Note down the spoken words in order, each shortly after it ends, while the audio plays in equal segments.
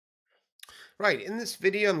Right, in this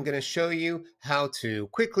video, I'm going to show you how to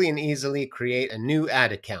quickly and easily create a new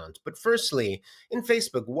ad account. But firstly, in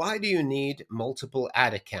Facebook, why do you need multiple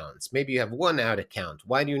ad accounts? Maybe you have one ad account.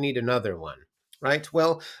 Why do you need another one? Right?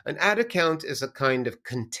 Well, an ad account is a kind of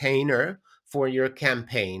container for your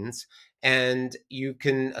campaigns, and you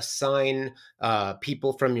can assign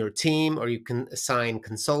people from your team, or you can assign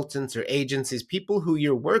consultants or agencies, people who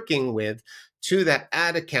you're working with, to that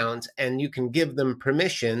ad account, and you can give them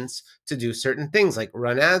permissions to do certain things like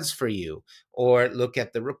run ads for you, or look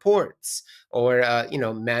at the reports, or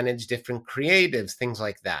manage different creatives, things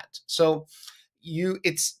like that. So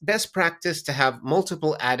it's best practice to have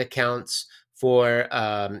multiple ad accounts for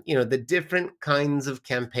the different kinds of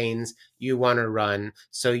campaigns you want to run,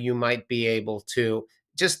 so you might be able to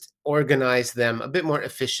just organize them a bit more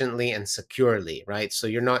efficiently and securely, right? So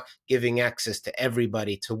you're not giving access to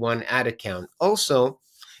everybody to one ad account. Also,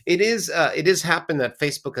 it is happened that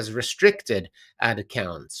Facebook has restricted ad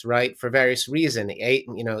accounts, right, for various reasons.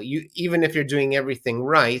 You, even if you're doing everything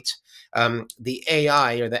right, the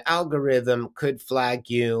AI or the algorithm could flag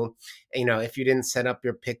you, if you didn't set up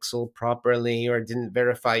your pixel properly or didn't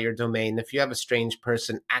verify your domain. If you have a strange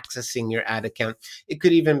person accessing your ad account, it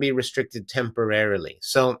could even be restricted temporarily.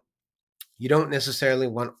 So you don't necessarily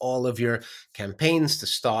want all of your campaigns to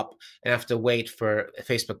stop and have to wait for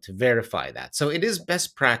Facebook to verify that. So it is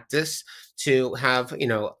best practice to have,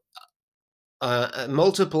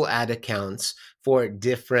 multiple ad accounts for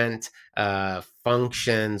different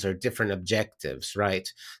functions or different objectives,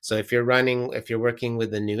 right? So if you're working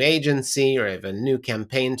with a new agency, or have a new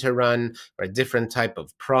campaign to run, or a different type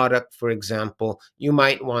of product, for example, you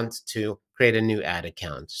might want to create a new ad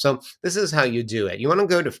account. So this is how you do it. You want to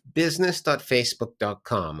go to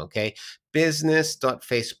business.facebook.com, okay?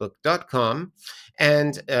 Business.facebook.com.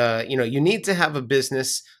 And, you need to have a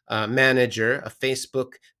business manager, a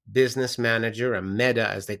Facebook business manager, a Meta,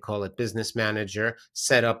 as they call it, business manager,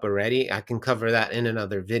 set up already. I can cover that in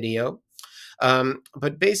another video.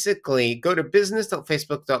 But basically, go to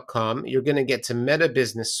business.facebook.com. You're going to get to Meta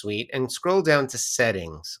Business Suite and scroll down to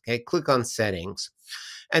settings. Okay, click on settings.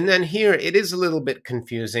 And then here, it is a little bit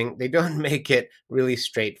confusing. They don't make it really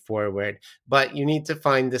straightforward, but you need to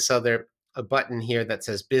find this other a button here that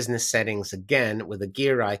says business settings again with a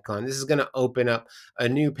gear icon. This is going to open up a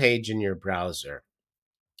new page in your browser.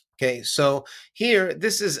 Okay, so here,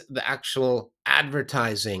 this is the actual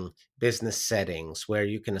advertising business settings, where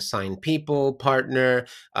you can assign people, partner,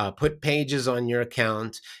 put pages on your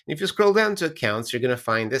account. And if you scroll down to accounts, you're going to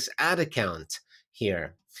find this add account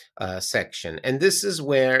here section. And this is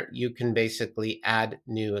where you can basically add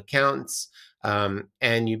new accounts.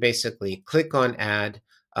 And you basically click on add.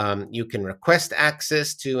 You can request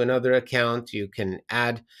access to another account. You can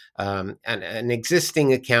add an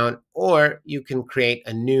existing account, or you can create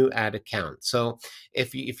a new ad account. So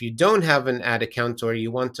if you don't have an ad account, or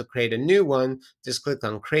you want to create a new one, just click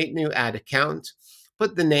on create new ad account,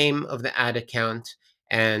 put the name of the ad account,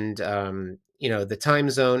 and the time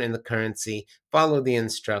zone and the currency, follow the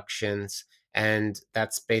instructions, and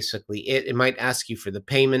that's basically it. It might ask you for the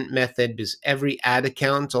payment method, because every ad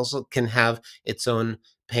account also can have its own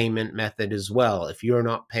payment method as well. If you're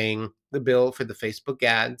not paying the bill for the Facebook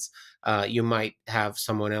ads, you might have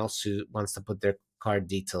someone else who wants to put their card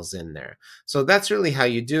details in there. So that's really how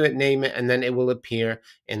you do it. Name it, and then it will appear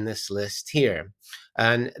in this list here.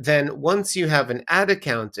 And then once you have an ad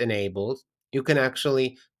account enabled, you can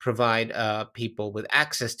actually provide people with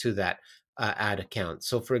access to that ad account.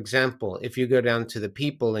 So for example, if you go down to the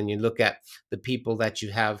people and you look at the people that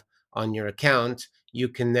you have on your account, you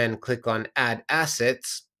can then click on add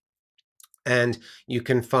assets, and you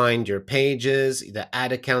can find your pages, the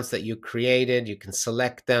ad accounts that you created. You can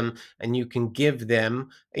select them, and you can give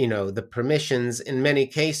them, the permissions. In many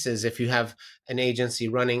cases, if you have an agency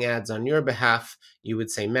running ads on your behalf, you would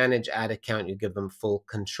say manage ad account. You give them full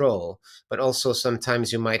control. But also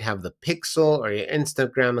sometimes you might have the pixel or your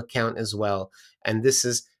Instagram account as well. And this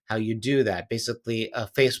is how you do that. Basically,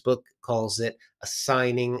 Facebook calls it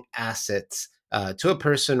assigning assets to a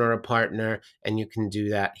person or a partner, and you can do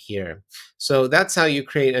that here. So that's how you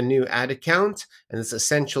create a new ad account, and it's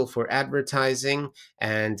essential for advertising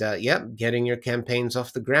and getting your campaigns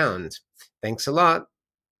off the ground. Thanks a lot.